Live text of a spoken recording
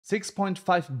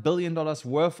$6.5 billion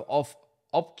worth of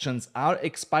options are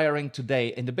expiring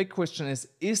today. And the big question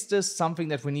is this something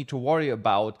that we need to worry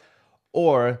about,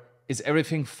 or is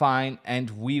everything fine and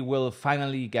we will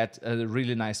finally get a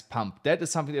really nice pump? That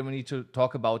is something that we need to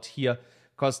talk about here,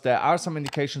 because there are some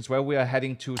indications where we are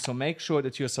heading to. So make sure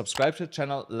that you're subscribed to the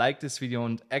channel, like this video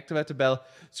and activate the bell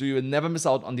so you will never miss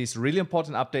out on these really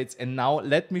important updates. And now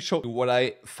let me show you what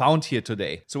I found here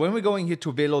today. So when we're going here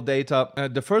to Velo data,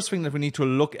 the first thing that we need to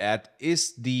look at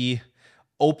is the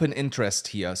open interest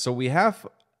here. So we have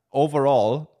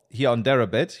overall here on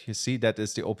Deribit, you see that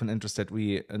is the open interest that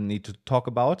we need to talk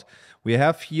about. We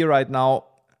have here right now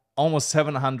almost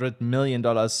 $700 million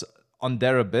on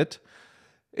Deribit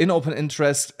in open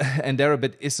interest, and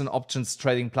Deribit is an options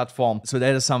trading platform. So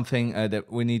that is something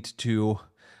that we need to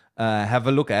have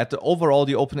a look at. Overall,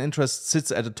 the open interest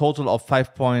sits at a total of the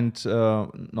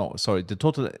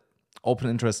total open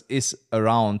interest is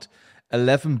around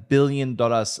 $11 billion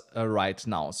right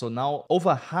now. So now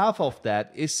over half of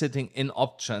that is sitting in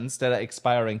options that are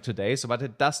expiring today. So, but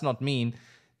it does not mean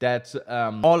that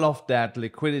all of that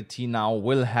liquidity now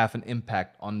will have an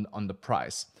impact on the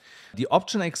price. The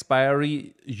option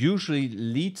expiry usually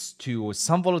leads to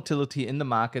some volatility in the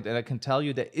market, and I can tell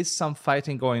you there is some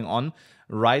fighting going on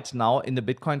right now in the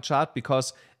Bitcoin chart,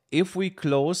 because if we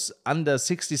close under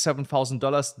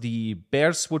 $67,000, the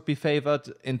bears would be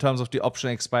favored in terms of the option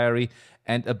expiry,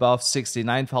 and above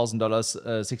 $69,000,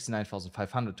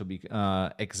 $69,500 to be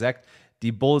exact,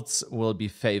 the bulls will be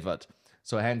favored.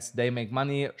 So hence they make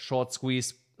money, short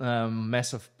squeeze,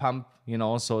 massive pump, you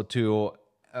know, so to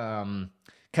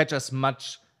catch as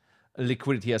much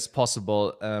liquidity as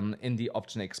possible in the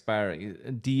option expiry.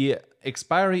 The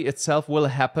expiry itself will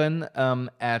happen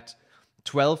at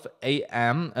 12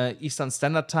 a.m. Eastern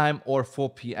Standard Time or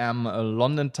 4 p.m.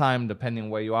 London time, depending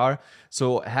where you are.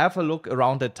 So have a look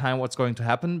around that time what's going to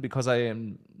happen, because I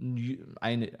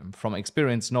from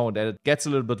experience know that it gets a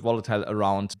little bit volatile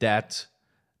around that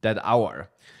hour.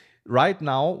 Right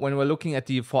now, when we're looking at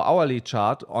the 4-hourly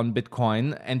chart on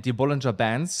Bitcoin and the Bollinger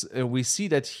Bands, we see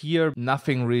that here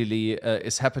nothing really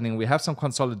is happening. We have some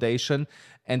consolidation,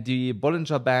 and the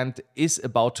Bollinger Band is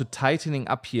about to tightening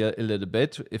up here a little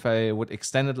bit. If I would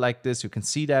extend it like this, you can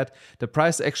see that the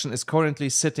price action is currently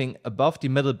sitting above the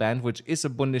middle band, which is a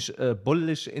bullish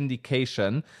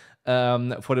indication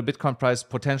for the Bitcoin price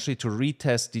potentially to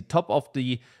retest the top of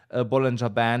the Bollinger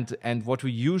Band. And what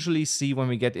we usually see when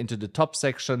we get into the top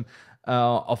section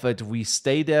of it, we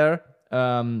stay there.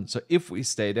 So if we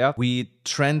stay there, we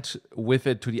trend with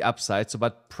it to the upside. So,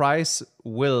 but price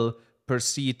will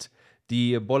precede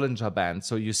the Bollinger Band.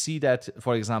 So you see that,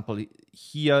 for example,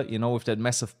 here, you know, with that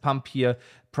massive pump here,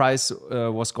 price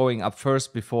was going up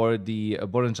first before the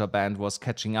Bollinger Band was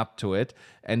catching up to it.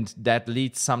 And that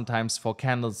leads sometimes for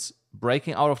candles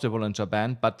breaking out of the Bollinger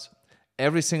Band, but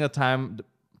every single time the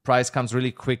price comes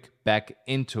really quick back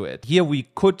into it. Here we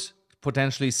could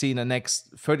potentially see in the next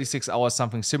 36 hours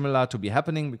something similar to be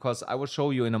happening, because I will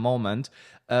show you in a moment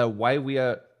why we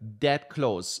are that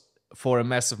close for a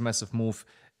massive move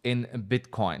in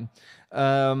Bitcoin.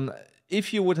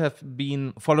 If you would have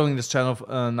been following this channel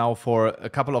now for a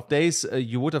couple of days,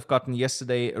 you would have gotten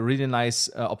yesterday a really nice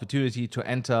opportunity to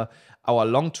enter our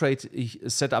long trade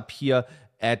setup here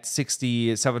at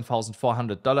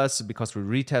 $67,400, because we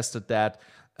retested that.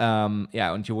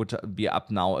 Yeah, and you would be up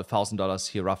now $1,000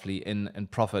 here roughly in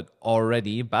profit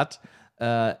already. But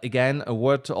again, a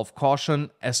word of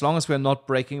caution: as long as we're not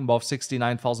breaking above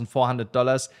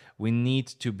 $69,400, we need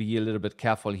to be a little bit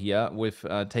careful here with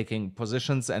taking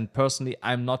positions. And personally,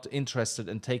 I'm not interested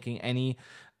in taking any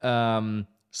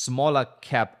smaller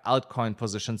cap altcoin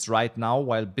positions right now,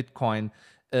 while Bitcoin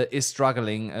is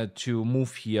struggling to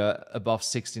move here above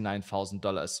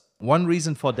 $69,000. One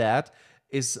reason for that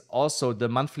is also the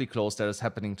monthly close that is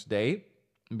happening today,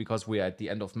 because we are at the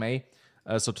end of May.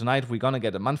 So tonight we're gonna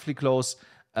get a monthly close.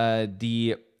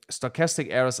 The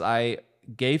stochastic RSI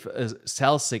gave a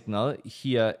sell signal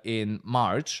here in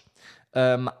March.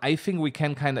 I think we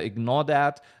can kind of ignore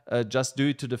that just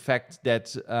due to the fact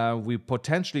that we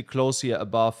potentially close here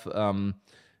above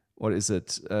what is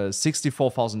it,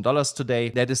 $64,000 today.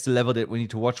 That is the level that we need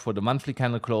to watch for the monthly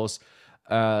candle close.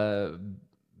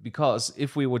 Because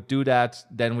if we would do that,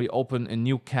 then we open a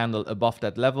new candle above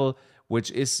that level,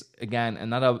 which is again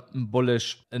another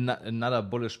bullish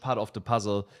part of the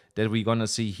puzzle that we're gonna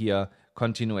see here,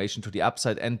 continuation to the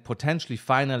upside, and potentially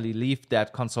finally leave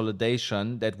that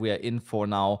consolidation that we are in for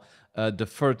now, the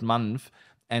third month.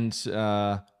 And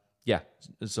yeah,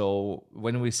 so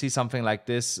when we see something like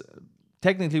this,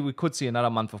 technically we could see another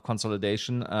month of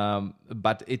consolidation,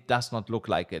 but it does not look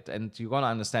like it. And you're going to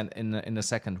understand in a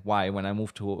second why when I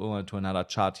move to another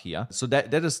chart here. So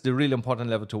that is the really important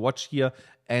level to watch here.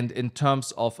 And in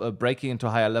terms of breaking into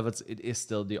higher levels, it is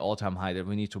still the all-time high that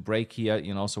we need to break here.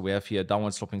 You know, so we have here a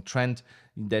downward sloping trend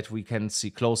that we can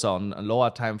see closer on lower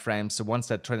time frames. So once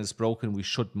that trend is broken, we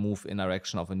should move in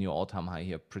direction of a new all-time high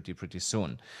here pretty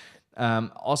soon.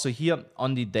 Also here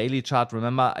on the daily chart,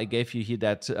 remember I gave you here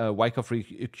that Wyckoff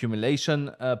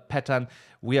accumulation pattern.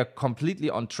 We are completely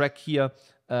on track here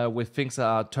with things that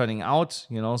are turning out,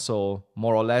 you know, so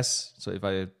more or less. So if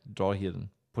I draw here and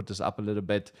put this up a little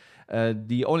bit,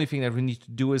 the only thing that we need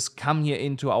to do is come here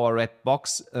into our red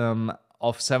box of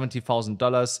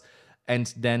 $70,000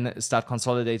 and then start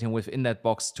consolidating within that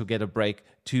box to get a break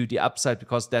to the upside,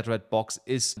 because that red box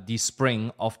is the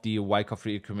spring of the Wyckoff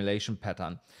accumulation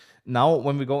pattern. Now,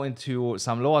 when we go into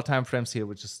some lower time frames here,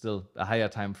 which is still a higher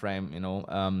time frame, you know,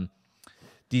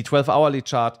 the 12-hourly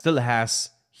chart still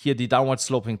has here the downward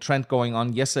sloping trend going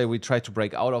on. Yesterday, we tried to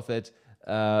break out of it.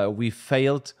 We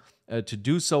failed to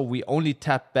do so. We only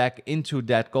tapped back into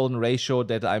that golden ratio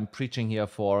that I'm preaching here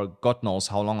for God knows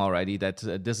how long already, that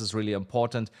this is really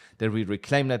important, that we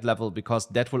reclaim that level, because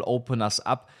that will open us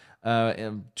up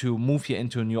to move here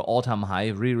into a new all-time high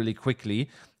really quickly.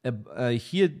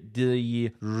 Here,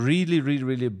 the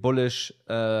really bullish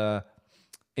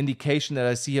indication that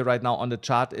I see here right now on the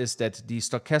chart is that the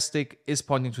stochastic is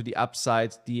pointing to the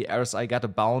upside. The RSI got a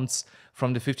bounce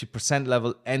from the 50%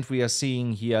 level, and we are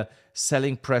seeing here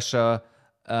selling pressure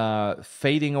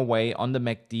fading away on the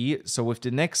MACD. So with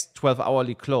the next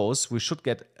 12-hourly close, we should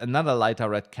get another lighter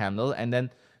red candle, and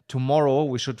then tomorrow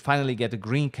we should finally get a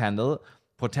green candle,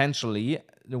 potentially,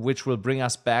 which will bring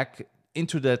us back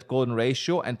into that golden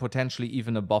ratio and potentially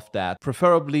even above that.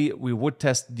 Preferably, we would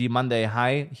test the Monday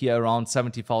high here around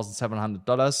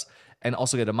 $70,700 and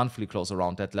also get a monthly close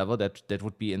around that level. That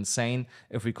would be insane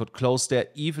if we could close there,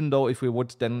 even though if we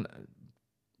would then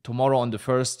tomorrow on the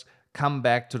 1st come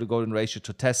back to the golden ratio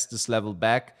to test this level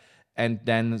back and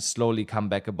then slowly come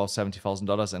back above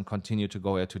 $70,000 and continue to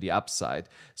go here to the upside.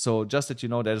 So just that you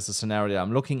know, that is the scenario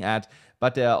I'm looking at.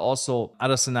 But there are also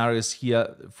other scenarios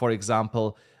here. For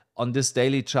example, on this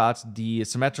daily chart, the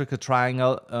symmetrical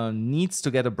triangle needs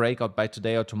to get a breakout by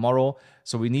today or tomorrow.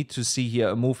 So we need to see here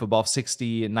a move above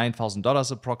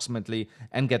 $69,000 approximately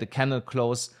and get a candle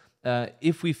close.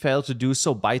 If we fail to do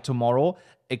so by tomorrow,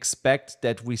 expect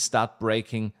that we start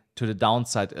breaking to the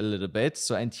downside a little bit.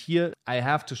 So, and here I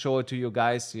have to show it to you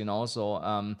guys, you know,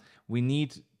 so we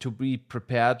need to be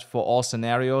prepared for all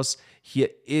scenarios.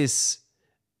 Here is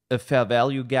a fair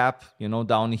value gap, you know,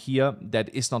 down here that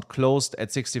is not closed at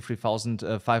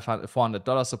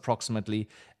 $63,400 approximately.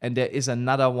 And there is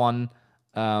another one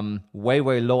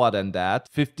way lower than that.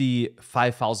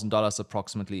 $55,000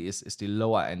 approximately is the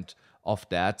lower end of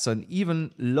that. So an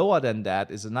even lower than that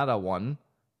is another one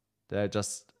that I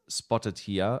just spotted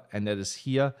here, and that is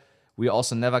here. We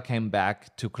also never came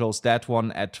back to close that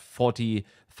one at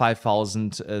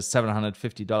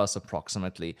 $45,750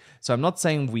 approximately. So I'm not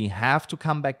saying we have to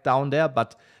come back down there,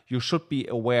 but you should be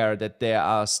aware that there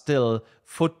are still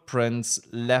footprints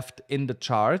left in the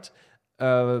chart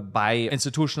by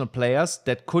institutional players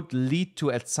that could lead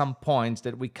to at some point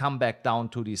that we come back down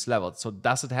to these levels. So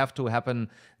does it have to happen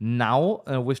now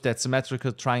with that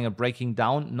symmetrical triangle breaking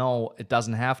down? No, it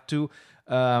doesn't have to.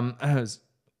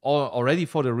 Already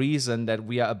for the reason that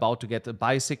we are about to get a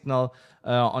buy signal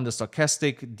on the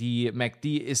stochastic. The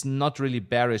MACD is not really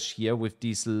bearish here with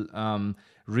these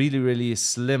really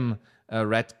slim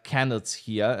red candles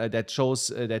here. That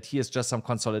shows that here's just some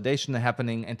consolidation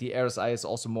happening, and the RSI is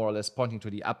also more or less pointing to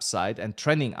the upside and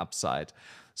trending upside.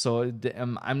 So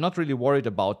I'm not really worried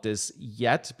about this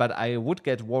yet, but I would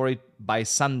get worried by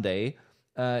Sunday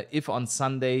if on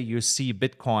Sunday you see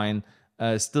Bitcoin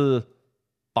still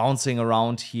bouncing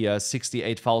around here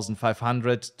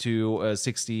 68,500 to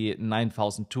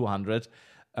 69,200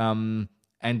 and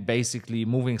basically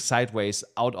moving sideways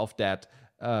out of that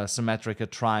symmetrical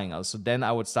triangle. So then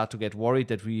I would start to get worried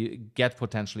that we get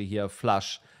potentially here a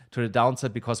flush to the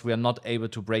downside because we are not able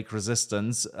to break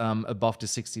resistance above the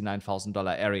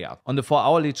 $69,000 area. On the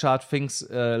 4-hourly chart, things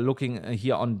looking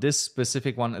here on this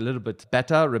specific one a little bit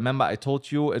better. Remember, I told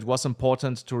you it was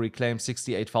important to reclaim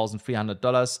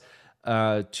 $68,300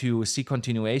 to see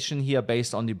continuation here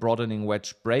based on the broadening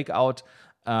wedge breakout.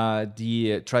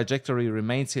 The trajectory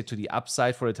remains here to the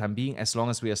upside for the time being, as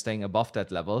long as we are staying above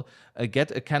that level.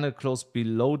 Get a candle close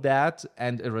below that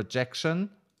and a rejection.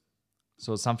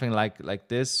 So something like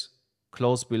this,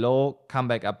 close below, come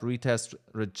back up, retest,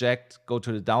 reject, go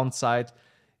to the downside.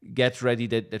 get ready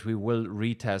that we will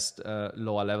retest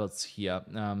lower levels here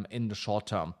in the short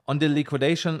term. On the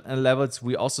liquidation levels,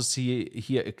 we also see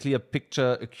here a clear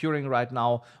picture occurring right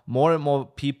now. More and more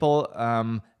people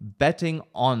betting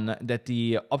on that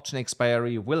the option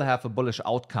expiry will have a bullish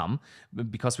outcome,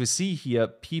 because we see here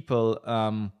people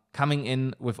coming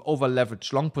in with over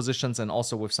leveraged long positions and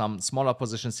also with some smaller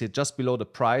positions here just below the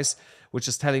price, which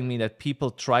is telling me that people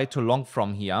try to long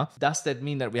from here. Does that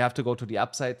mean that we have to go to the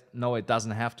upside? No, it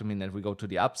doesn't have to mean that we go to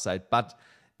the upside, but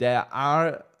there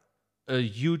are a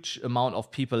huge amount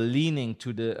of people leaning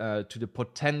to the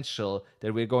potential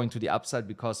that we're going to the upside,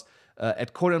 because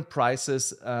at current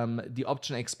prices, the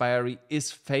option expiry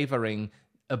is favoring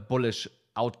a bullish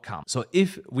outcome. So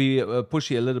if we push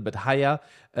here a little bit higher,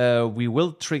 we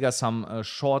will trigger some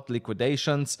short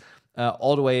liquidations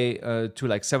all the way to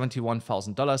like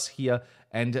 $71,000 here.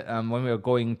 And when we are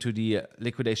going to the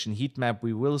liquidation heat map,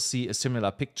 we will see a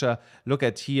similar picture. Look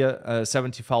at here,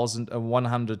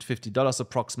 $70,150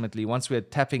 approximately. Once we are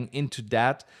tapping into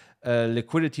that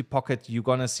liquidity pocket, you're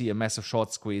gonna see a massive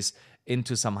short squeeze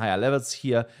into some higher levels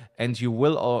here, and you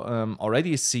will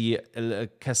already see a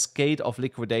cascade of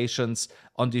liquidations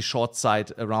on the short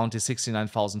side around the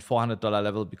 $69,400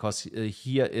 level, because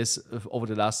here is, over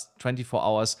the last 24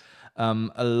 hours,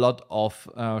 a lot of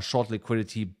short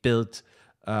liquidity built.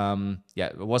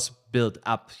 Was built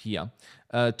up here.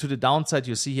 To the downside,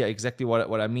 you see here exactly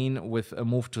what I mean with a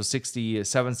move to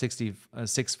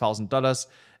 $66,000.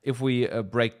 If we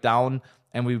break down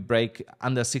and we break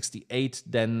under 68,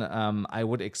 then I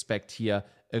would expect here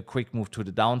a quick move to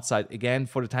the downside. Again,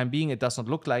 for the time being, it does not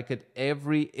look like it.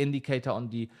 Every indicator on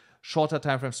the shorter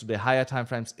timeframes to the higher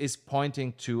timeframes is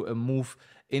pointing to a move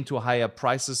into higher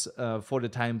prices for the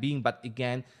time being. But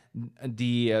again,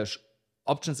 the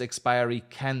options expiry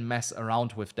can mess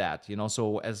around with that, you know.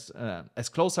 So as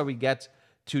closer we get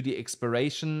to the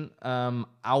expiration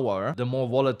hour, the more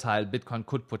volatile Bitcoin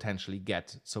could potentially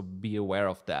get. So be aware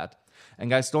of that.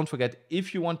 And guys, don't forget,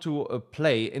 if you want to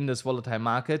play in this volatile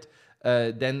market,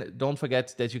 then don't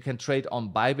forget that you can trade on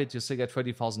BYBIT. You still get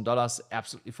 $30,000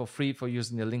 absolutely for free for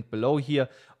using the link below here.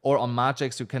 Or on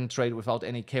Margex, you can trade without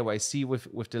any KYC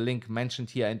with the link mentioned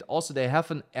here. And also they have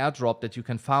an airdrop that you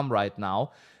can farm right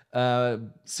now.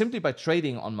 Simply by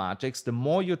trading on Margex. The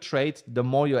more you trade, the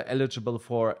more you're eligible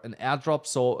for an airdrop.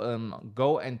 So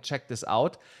go and check this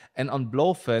out. And on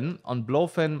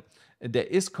BLOFIN, there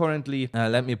is currently,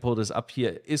 let me pull this up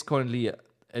here, is currently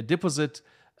a deposit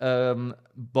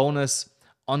bonus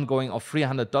ongoing of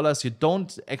 $300. You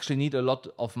don't actually need a lot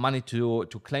of money to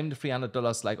claim the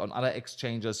 $300 like on other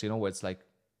exchanges, you know, where it's like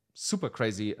super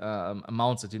crazy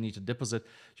amounts that you need to deposit.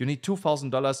 You need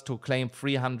 $2,000 to claim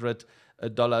 $300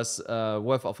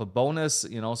 worth of a bonus,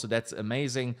 you know, so that's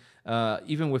amazing.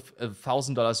 Even with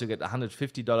 $1,000, you get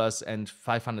 $150 and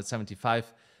 $575.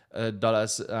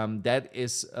 That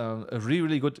is a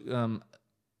really good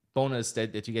bonus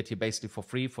that you get here basically for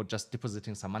free for just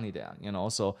depositing some money there, you know.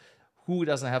 So who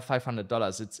doesn't have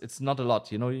 $500? It's not a lot,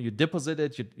 you know. You deposit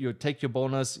it, you take your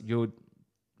bonus, you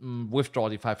withdraw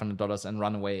the $500 and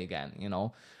run away again, you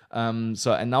know.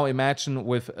 So and now imagine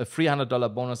with a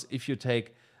 $300 bonus, if you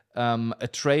take a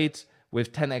trade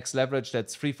with 10x leverage,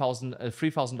 that's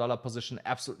 $3,000 position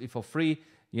absolutely for free,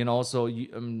 you know. So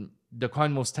you, the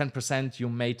coin moves 10%, you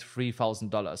made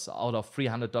 $3,000 out of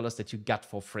 $300 that you got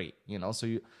for free, you know. So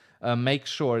you make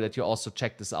sure that you also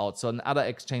check this out. So and other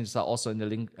exchanges are also in the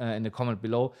link in the comment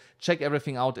below. Check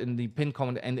everything out in the pinned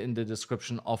comment and in the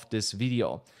description of this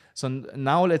video. So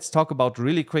now let's talk about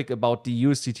really quick about the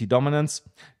USDT dominance.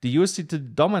 The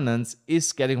USDT dominance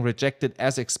is getting rejected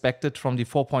as expected from the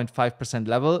 4.5%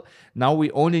 level. Now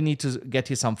we only need to get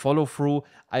here some follow through.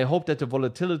 I hope that the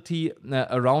volatility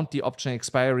around the option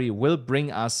expiry will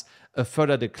bring us a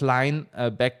further decline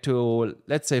back to,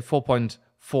 let's say,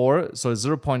 4.4, so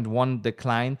 0.1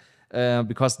 decline,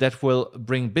 because that will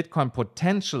bring Bitcoin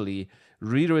potentially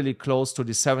really close to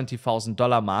the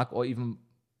 $70,000 mark, or even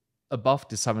above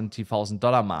the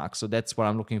 $70,000 mark. So that's what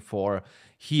I'm looking for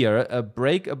here. A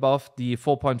break above the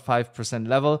 4.5%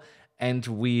 level, and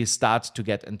we start to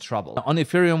get in trouble. On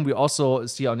Ethereum, we also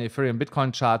see on the Ethereum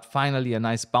Bitcoin chart, finally a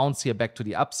nice bounce here back to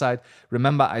the upside.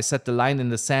 Remember, I set the line in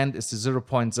the sand is the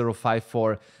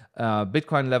 0.054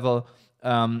 Bitcoin level.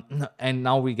 And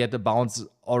now we get a bounce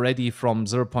already from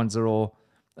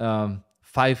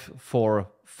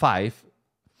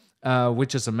 0.0545,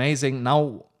 which is amazing.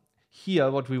 Now,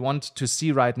 here, what we want to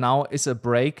see right now is a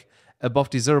break above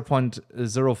the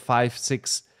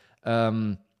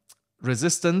 0.056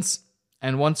 resistance.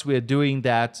 And once we are doing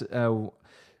that,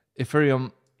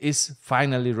 Ethereum is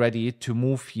finally ready to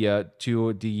move here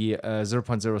to the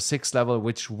 0.06 level,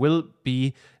 which will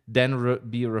be then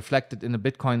be reflected in the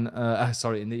Bitcoin,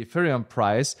 in the Ethereum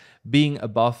price being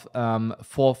above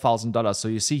 $4,000. So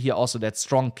you see here also that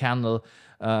strong candle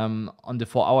on the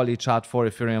 4-hourly chart for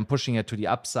Ethereum pushing it to the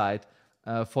upside.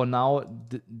 For now,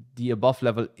 the above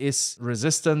level is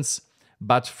resistance.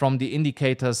 But from the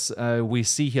indicators, we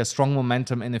see here strong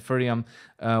momentum in Ethereum,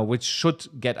 which should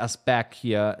get us back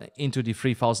here into the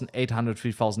 $3,800,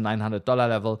 $3,900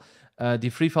 level. The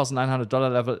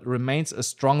 $3,900 level remains a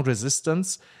strong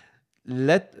resistance.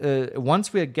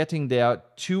 Once we are getting there,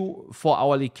 2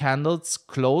 4-hourly candles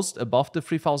closed above the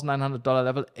 $3,900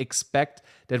 level, expect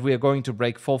that we are going to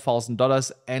break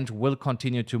 $4,000 and will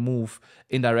continue to move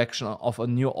in direction of a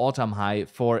new all-time high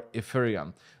for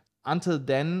Ethereum. Until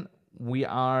then, we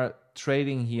are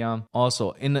trading here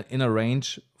also in a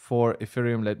range for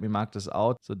Ethereum. Let me mark this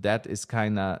out. So that is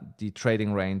kind of the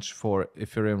trading range for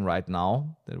Ethereum right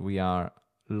now that we are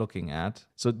looking at.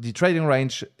 So the trading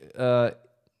range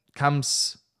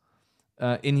comes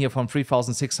in here from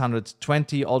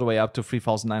 3,620 all the way up to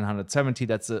 3,970.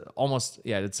 That's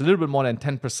it's a little bit more than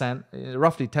 10%,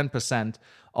 roughly 10%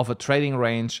 of a trading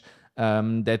range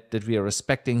that we are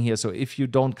respecting here. So if you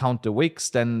don't count the wicks,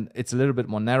 then it's a little bit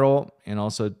more narrow. And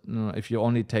also, if you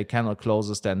only take candle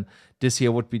closes, then this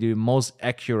here would be the most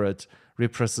accurate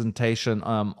representation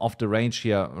of the range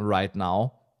here right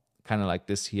now, kind of like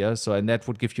this here. So, and that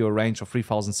would give you a range of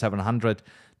 3,700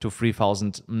 to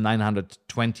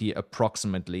 3,920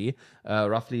 approximately,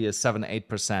 roughly a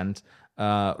 7-8%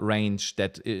 range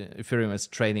that Ethereum is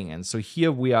trading in. So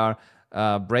here we are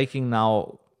breaking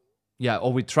now.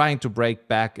 Or we're trying to break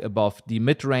back above the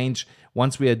mid-range.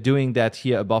 Once we are doing that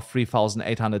here above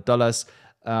 $3,800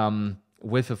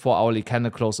 with a 4-hourly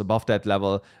candle close above that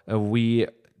level, we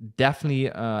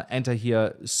definitely enter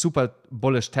here super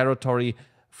bullish territory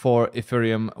for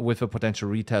Ethereum with a potential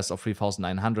retest of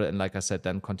 3,900. And like I said,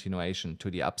 then continuation to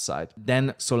the upside.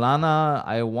 Then Solana,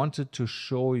 I wanted to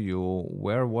show you,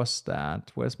 where was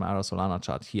that? Where's my other Solana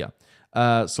chart? Here.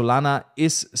 Solana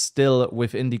is still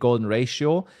within the golden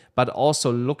ratio, but also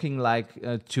looking like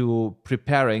to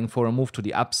preparing for a move to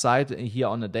the upside here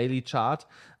on the daily chart,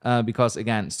 because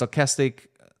again, stochastic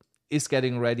is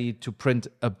getting ready to print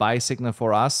a buy signal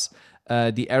for us.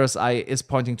 The RSI is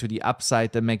pointing to the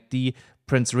upside. The MACD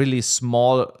prints really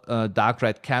small dark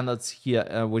red candles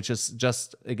here, which is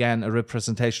just again a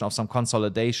representation of some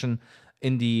consolidation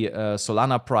in the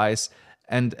Solana price.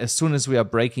 And as soon as we are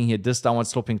breaking here this downward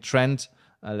sloping trend,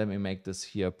 let me make this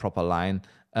here a proper line,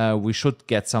 we should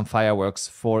get some fireworks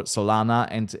for Solana.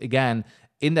 And again,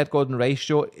 in that golden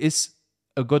ratio is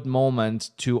a good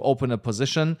moment to open a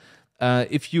position.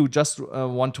 If you just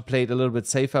want to play it a little bit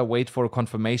safer, wait for a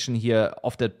confirmation here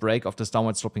of that break of this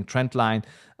downward sloping trend line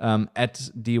at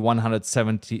the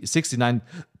 $169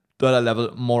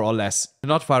 level, more or less. We're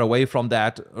not far away from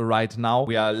that right now.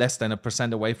 We are less than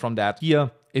 1% away from that. Here,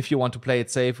 if you want to play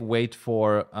it safe, wait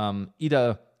for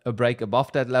either a break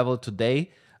above that level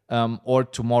today or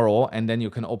tomorrow, and then you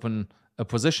can open a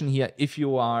position here. If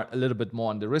you are a little bit more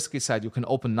on the risky side, you can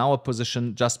open now a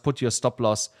position, just put your stop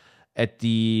loss at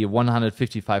the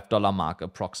 $155 mark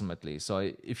approximately.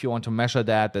 So if you want to measure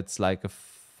that, that's like a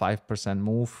 5%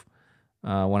 move,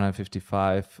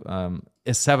 155, a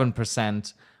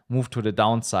 7% move to the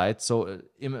downside. So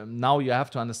now you have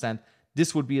to understand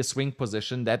this would be a swing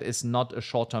position. That is not a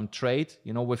short-term trade,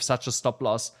 with such a stop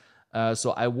loss.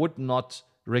 So I would not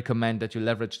recommend that you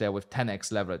leverage there with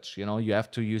 10x leverage. You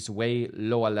have to use way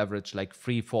lower leverage, like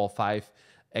 3, 4,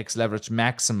 5x leverage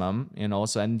maximum,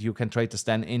 so, and you can trade this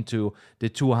then into the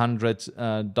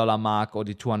 $200 mark or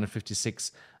the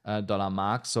 $256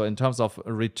 mark. So in terms of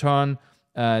return,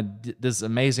 this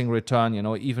amazing return,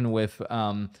 even with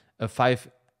a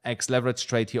 5x leverage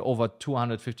trade here over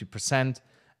 250%,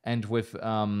 and with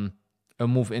a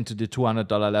move into the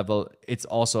 $200 level, it's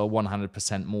also a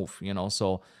 100% move,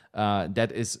 so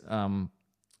that is a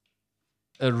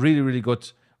really, really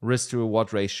good risk to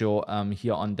reward ratio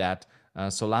here on that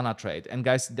Solana trade. And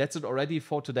guys, that's it already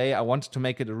for today. I wanted to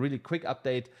make it a really quick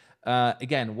update.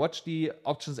 Again, watch the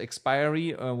options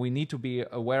expiry. We need to be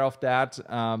aware of that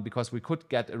because we could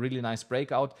get a really nice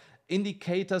breakout.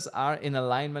 Indicators are in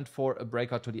alignment for a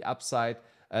breakout to the upside.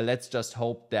 Let's just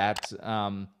hope that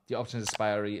the options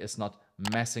expiry is not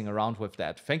messing around with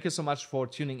that. Thank you so much for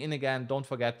tuning in again. Don't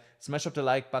forget, smash up the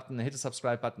like button, hit the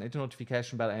subscribe button, hit the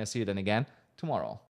notification bell, and I'll see you then again tomorrow.